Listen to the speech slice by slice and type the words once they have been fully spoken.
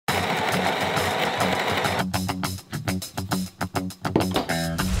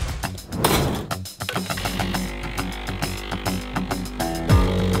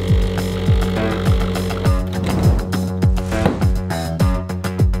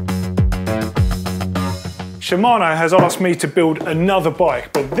Shimano has asked me to build another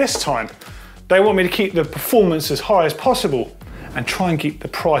bike, but this time they want me to keep the performance as high as possible and try and keep the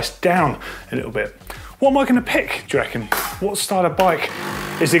price down a little bit. What am I going to pick, do you reckon? What style of bike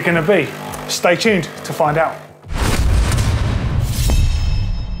is it going to be? Stay tuned to find out.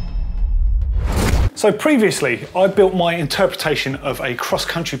 So previously, I built my interpretation of a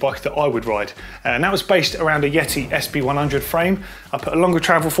cross-country bike that I would ride, and that was based around a Yeti SB100 frame. I put a longer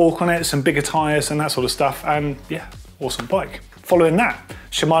travel fork on it, some bigger tyres and that sort of stuff, and yeah, awesome bike. Following that,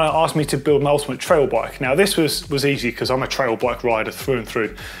 Shimano asked me to build an ultimate trail bike. Now this was easy because I'm a trail bike rider through and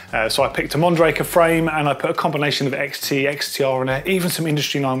through. So I picked a Mondraker frame and I put a combination of XT, XTR on it, even some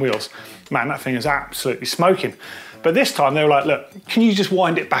Industry 9 wheels. Man, that thing is absolutely smoking. But this time they were like, look, can you just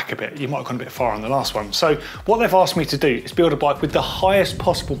wind it back a bit? You might have gone a bit far on the last one. So what they've asked me to do is build a bike with the highest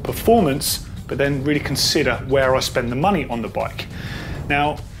possible performance, but then really consider where I spend the money on the bike.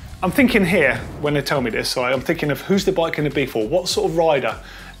 Now, I'm thinking here, when they tell me this, so I'm thinking of who's the bike going to be for? What sort of rider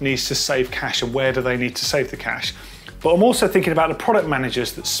needs to save cash and where do they need to save the cash? But I'm also thinking about the product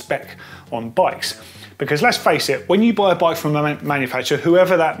managers that spec on bikes. Because let's face it, when you buy a bike from a manufacturer,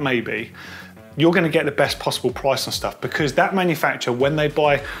 whoever that may be, you're going to get the best possible price on stuff, because that manufacturer, when they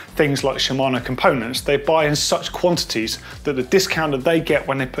buy things like Shimano components, they buy in such quantities that the discount that they get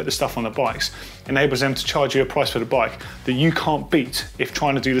when they put the stuff on the bikes enables them to charge you a price for the bike that you can't beat if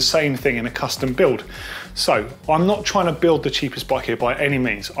trying to do the same thing in a custom build. So I'm not trying to build the cheapest bike here by any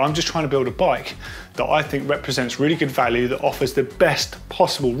means. I'm just trying to build a bike that I think represents really good value, that offers the best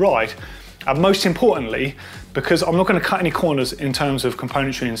possible ride. And most importantly, because I'm not going to cut any corners in terms of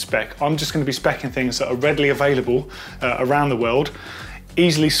componentry and spec, I'm just going to be speccing things that are readily available around the world,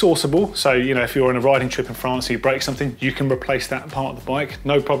 easily sourceable. So, you know, if you're on a riding trip in France and you break something, you can replace that part of the bike,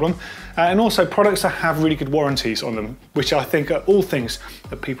 no problem. And also products that have really good warranties on them, which I think are all things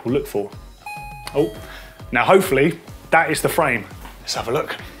that people look for. Oh, now hopefully that is the frame. Let's have a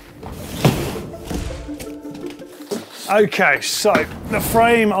look. Okay, so the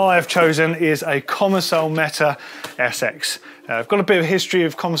frame I have chosen is a Commercell Meta SX. I've got a bit of a history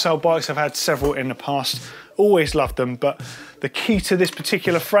of Commercell bikes. I've had several in the past, always loved them, but the key to this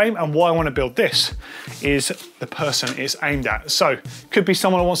particular frame and why I want to build this is the person it's aimed at. So could be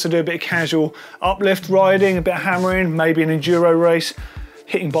someone who wants to do a bit of casual uplift riding, a bit of hammering, maybe an enduro race,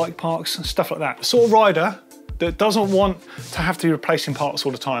 hitting bike parks and stuff like that. The sort of rider that doesn't want to have to be replacing parts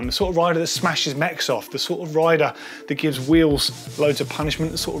all the time, the sort of rider that smashes mechs off, the sort of rider that gives wheels loads of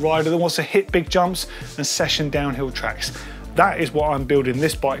punishment, the sort of rider that wants to hit big jumps and session downhill tracks. That is what I'm building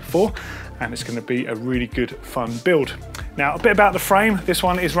this bike for, and it's going to be a really good fun build. Now, a bit about the frame. This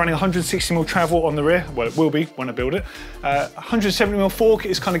one is running 160mm travel on the rear. Well, it will be when I build it. 170mm fork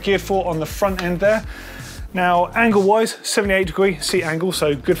is kind of geared for on the front end there. Now, angle-wise, 78-degree seat angle,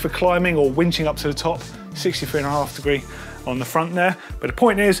 so good for climbing or winching up to the top. 63.5-degree on the front there. But the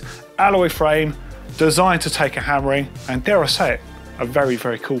point is, alloy frame, designed to take a hammering, and dare I say it, a very,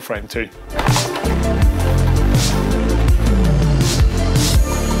 very cool frame too.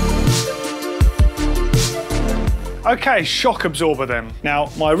 Okay, shock absorber then. Now,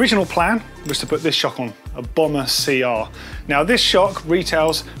 my original plan was to put this shock on, a Bomber CR. Now, this shock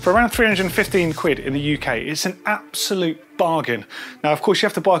retails for around 315 quid in the UK. It's an absolute bargain. Now, of course, you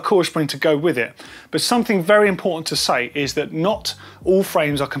have to buy a coil spring to go with it, but something very important to say is that not all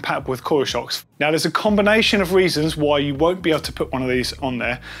frames are compatible with coil shocks. Now, there's a combination of reasons why you won't be able to put one of these on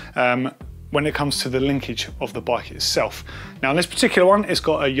there when it comes to the linkage of the bike itself. Now, in this particular one, it's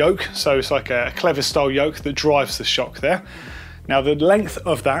got a yoke, so it's like a clever style yoke that drives the shock there. Now, the length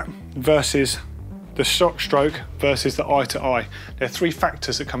of that versus the shock stroke versus the eye to eye, there are three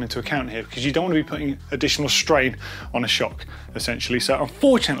factors that come into account here, because you don't want to be putting additional strain on a shock, essentially. So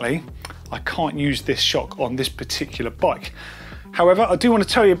unfortunately, I can't use this shock on this particular bike. However, I do want to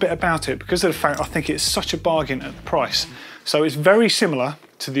tell you a bit about it because of the fact I think it's such a bargain at the price. So it's very similar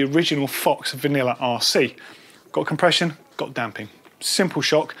to the original Fox Vanilla RC. Got compression, got damping. Simple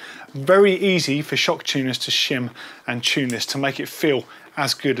shock, very easy for shock tuners to shim and tune this to make it feel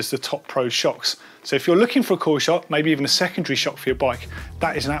as good as the top pro shocks. So if you're looking for a coil shock, maybe even a secondary shock for your bike,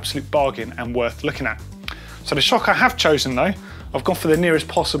 that is an absolute bargain and worth looking at. So the shock I have chosen though, I've gone for the nearest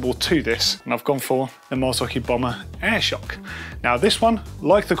possible to this, and I've gone for the Marzocchi Bomber Air Shock. Now this one,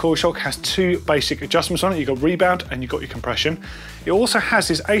 like the coil shock, has two basic adjustments on it. You've got rebound and you've got your compression. It also has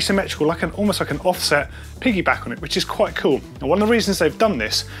this asymmetrical, almost like an offset piggyback on it, which is quite cool. And one of the reasons they've done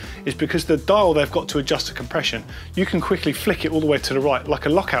this is because the dial they've got to adjust the compression, you can quickly flick it all the way to the right, like a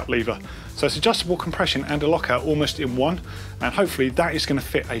lockout lever. So it's adjustable compression and a lockout almost in one, and hopefully that is going to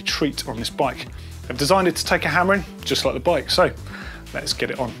fit a treat on this bike. I've designed it to take a hammering, just like the bike, so let's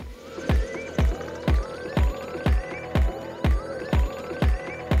get it on.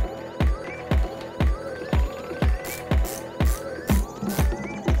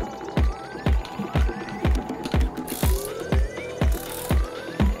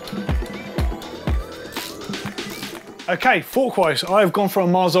 Okay, fork-wise, I've gone for a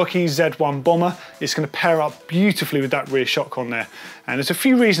Marzocchi Z1 Bomber. It's going to pair up beautifully with that rear shock on there. And there's a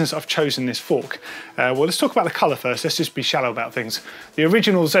few reasons I've chosen this fork. Well, let's talk about the colour first. Let's just be shallow about things. The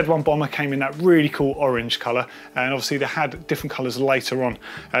original Z1 Bomber came in that really cool orange colour, and obviously they had different colours later on.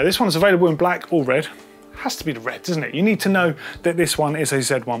 This one's available in black or red. Has to be the red, doesn't it? You need to know that this one is a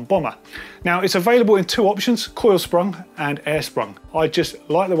Z1 Bomber. Now, it's available in two options, coil sprung and air sprung. I just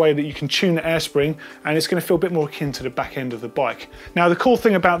like the way that you can tune the air spring, and it's going to feel a bit more akin to the back end of the bike. Now, the cool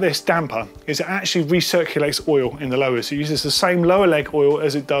thing about this damper is it actually recirculates oil in the lowers. It uses the same lower leg oil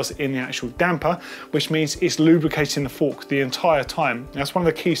as it does in the actual damper, which means it's lubricating the fork the entire time. That's one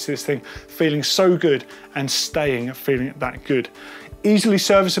of the keys to this thing feeling so good and staying feeling that good. Easily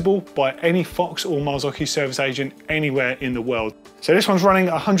serviceable by any Fox or Marzocchi service agent anywhere in the world. So this one's running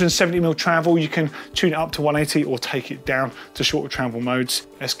 170mm travel. You can tune it up to 180 or take it down to shorter travel modes.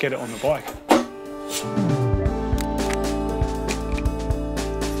 Let's get it on the bike.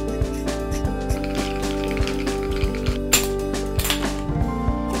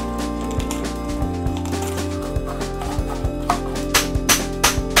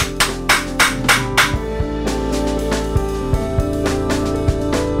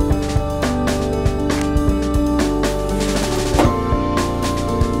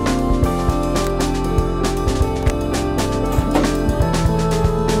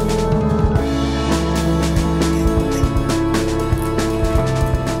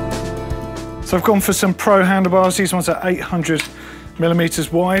 So I've gone for some pro handlebars. These ones are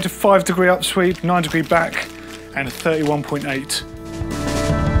 800mm wide, 5° up sweep, 9° back, and a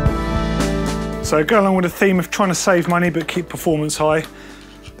 31.8. So go along with the theme of trying to save money but keep performance high.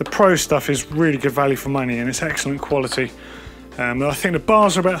 The pro stuff is really good value for money and it's excellent quality. I think the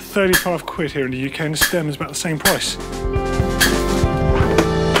bars are about 35 quid here in the UK and the stem is about the same price.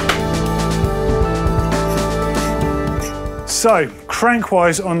 So,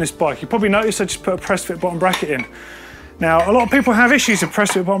 crank-wise on this bike, you probably noticed I just put a press fit bottom bracket in. Now, a lot of people have issues with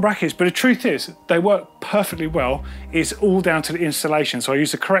press fit bottom brackets, but the truth is, they work perfectly well. It's all down to the installation. So I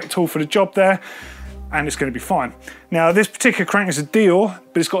use the correct tool for the job there, and it's going to be fine. Now, this particular crank is a Dior,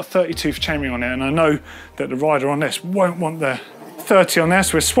 but it's got 32th chainring on it, and I know that the rider on this won't want the 30 on there,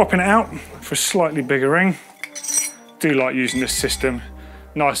 so we're swapping it out for a slightly bigger ring. Do like using this system.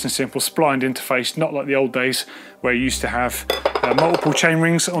 Nice and simple, splined interface, not like the old days where you used to have multiple chain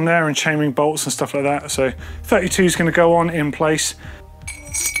rings on there and chain ring bolts and stuff like that. So 32 is going to go on in place.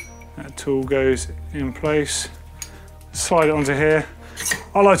 That tool goes in place. Slide it onto here.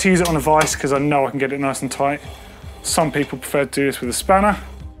 I like to use it on a vise because I know I can get it nice and tight. Some people prefer to do this with a spanner.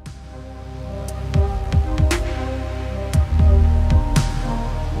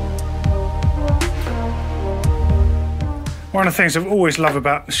 One of the things I've always loved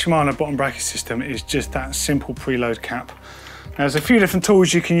about the Shimano bottom bracket system is just that simple preload cap. Now, there's a few different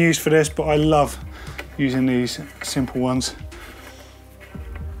tools you can use for this, but I love using these simple ones.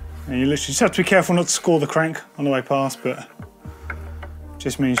 And you literally just have to be careful not to score the crank on the way past, but it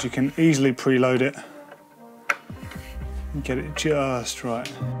just means you can easily preload it and get it just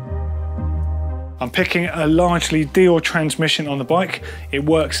right. I'm picking a largely Dior transmission on the bike. It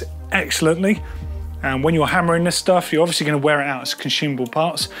works excellently. And when you're hammering this stuff, you're obviously going to wear it out as consumable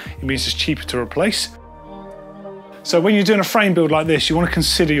parts. It means it's cheaper to replace. So when you're doing a frame build like this, you want to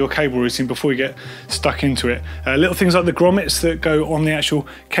consider your cable routing before you get stuck into it. Little things like the grommets that go on the actual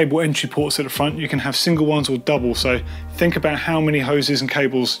cable entry ports at the front, you can have single ones or double. So think about how many hoses and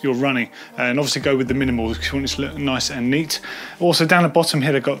cables you're running, and obviously go with the minimals because you want it to look nice and neat. Also down the bottom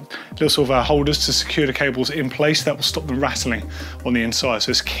here, they've got little sort of holders to secure the cables in place that will stop them rattling on the inside.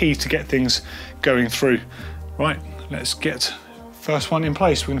 So it's key to get things going through. Right, let's get first one in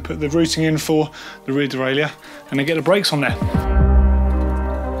place. We're going to put the routing in for the rear derailleur and then get the brakes on there.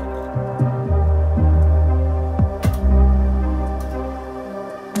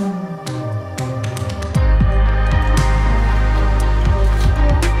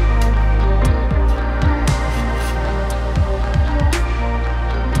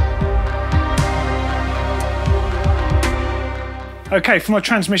 Okay, for my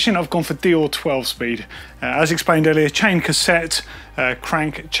transmission, I've gone for Dior 12 speed. As explained earlier, chain cassette,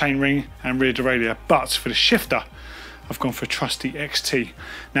 crank, chain ring, and rear derailleur. But for the shifter, I've gone for a trusty XT.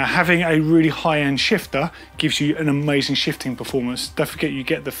 Now, having a really high-end shifter gives you an amazing shifting performance. Don't forget, you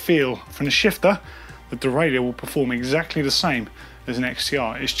get the feel from the shifter. The derailleur will perform exactly the same as an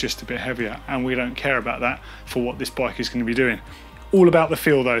XTR. It's just a bit heavier, and we don't care about that for what this bike is going to be doing. All about the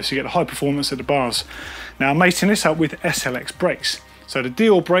feel though, so you get the high performance at the bars. Now I'm mating this up with SLX brakes. So the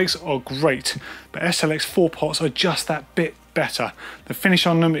Dior brakes are great, but SLX 4-pots are just that bit better. The finish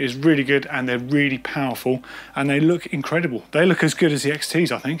on them is really good and they're really powerful and they look incredible. They look as good as the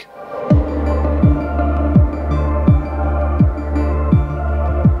XTs, I think.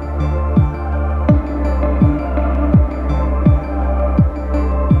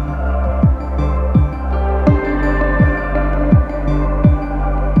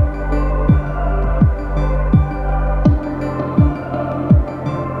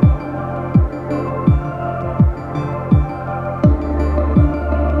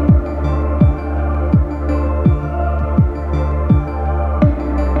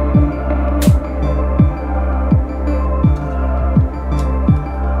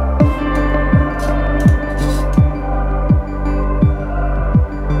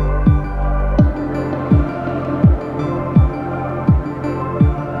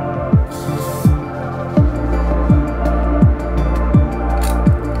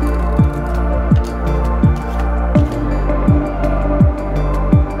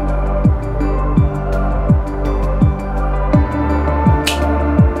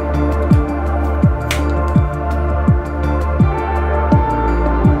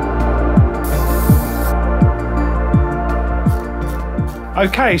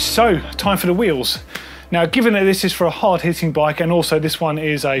 Okay, so time for the wheels. Now, given that this is for a hard hitting bike and also this one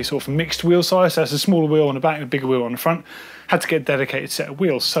is a sort of mixed wheel size, so that's a smaller wheel on the back and a bigger wheel on the front, had to get a dedicated set of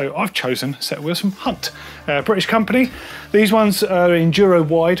wheels. So I've chosen a set of wheels from Hunt, a British company. These ones are Enduro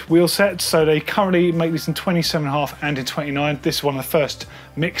wide wheel sets, so they currently make these in 27.5 and in 29. This is one of the first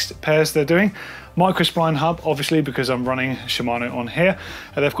mixed pairs they're doing. Microspline hub, obviously, because I'm running Shimano on here.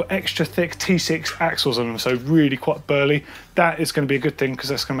 They've got extra thick T6 axles on them, so really quite burly. That is going to be a good thing because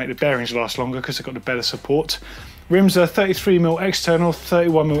that's going to make the bearings last longer because they've got the better support. Rims are 33mm external,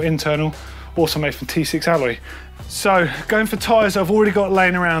 31mm internal, also made from T6 alloy. So going for tyres I've already got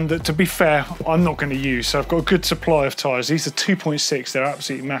laying around that, to be fair, I'm not going to use. So I've got a good supply of tyres. These are 2.6, they're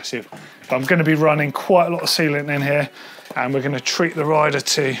absolutely massive. But I'm going to be running quite a lot of sealant in here and we're going to treat the rider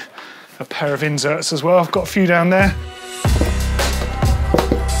to a pair of inserts as well. I've got a few down there.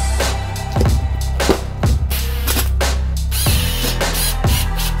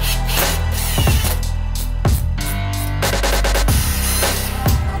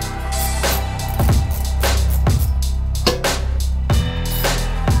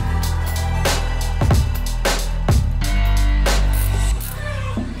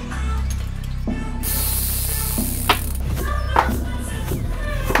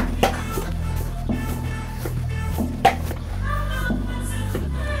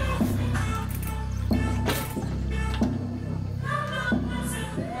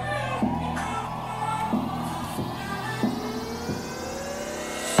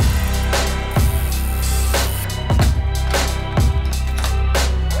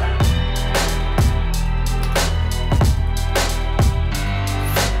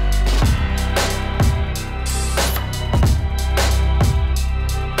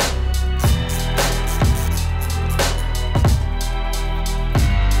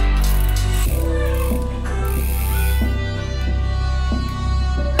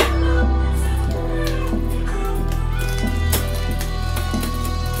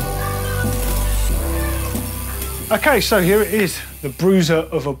 Okay, so here it is, the Bruiser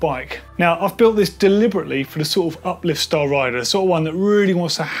of a bike. Now, I've built this deliberately for the sort of uplift style rider, the sort of one that really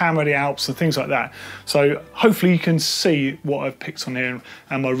wants to hammer the Alps and things like that. So hopefully you can see what I've picked on here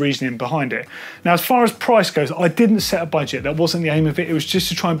and my reasoning behind it. Now, as far as price goes, I didn't set a budget. That wasn't the aim of it. It was just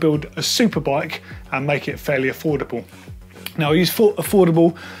to try and build a super bike and make it fairly affordable. Now I use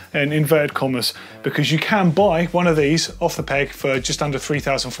affordable in inverted commas because you can buy one of these off the peg for just under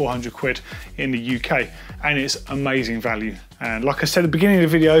 3,400 quid in the UK and it's amazing value. And like I said at the beginning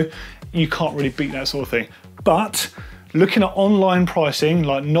of the video, you can't really beat that sort of thing. But looking at online pricing,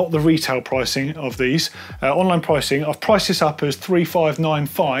 like not the retail pricing of these, online pricing, I've priced this up as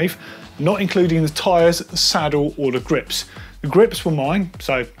 3,595, not including the tyres, the saddle or the grips. The grips were mine,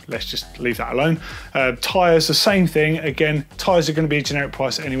 so let's just leave that alone. Tyres, the same thing. Again, tyres are going to be a generic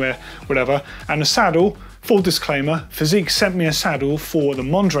price anywhere, whatever. And the saddle, full disclaimer, Physique sent me a saddle for the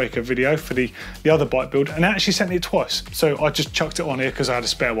Mondraker video for the other bike build, and actually sent it twice. So I just chucked it on here because I had a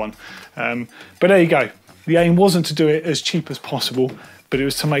spare one. But there you go. The aim wasn't to do it as cheap as possible, but it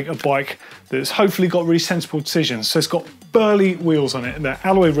was to make a bike that's hopefully got really sensible decisions. So it's got burly wheels on it. They're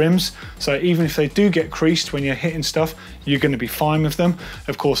alloy rims, so even if they do get creased when you're hitting stuff, you're going to be fine with them.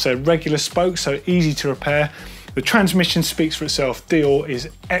 Of course, they're regular spokes, so easy to repair. The transmission speaks for itself. Dior is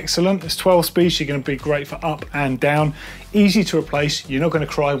excellent. It's 12 speeds, you're going to be great for up and down. Easy to replace, you're not going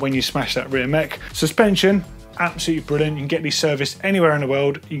to cry when you smash that rear mech. Suspension, absolutely brilliant. You can get these serviced anywhere in the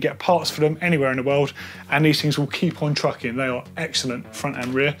world. You can get parts for them anywhere in the world, and these things will keep on trucking. They are excellent front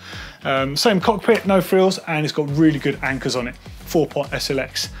and rear. Same cockpit, no frills, and it's got really good anchors on it. 4-pot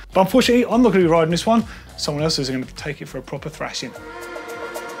SLX. But unfortunately, I'm not going to be riding this one. Someone else is going to take it for a proper thrashing.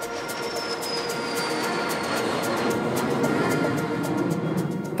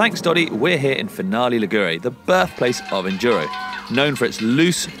 Thanks, Doddy. We're here in Finale Ligure, the birthplace of Enduro. Known for its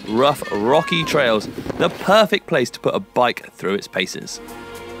loose, rough, rocky trails, the perfect place to put a bike through its paces.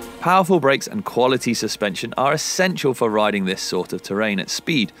 Powerful brakes and quality suspension are essential for riding this sort of terrain at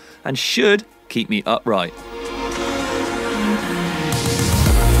speed and should keep me upright.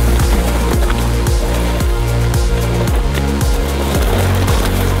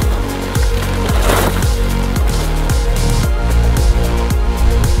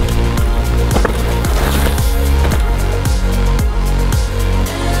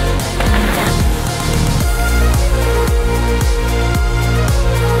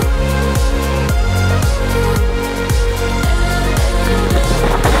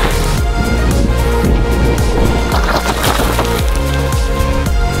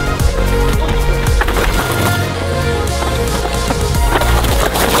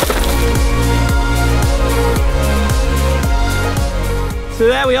 So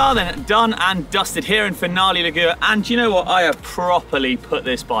there we are then, done and dusted here in Finale Ligure, and you know what, I have properly put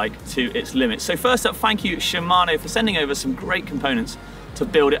this bike to its limits. So first up, thank you Shimano for sending over some great components to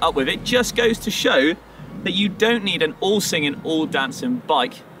build it up with. It just goes to show that you don't need an all singing, all dancing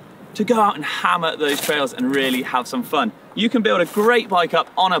bike to go out and hammer those trails and really have some fun. You can build a great bike up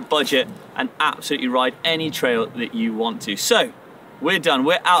on a budget and absolutely ride any trail that you want to. So we're done,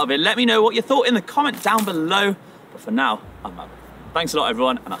 we're out of it. Let me know what you thought in the comment down below, but for now, I'm out. Thanks a lot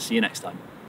everyone, and I'll see you next time.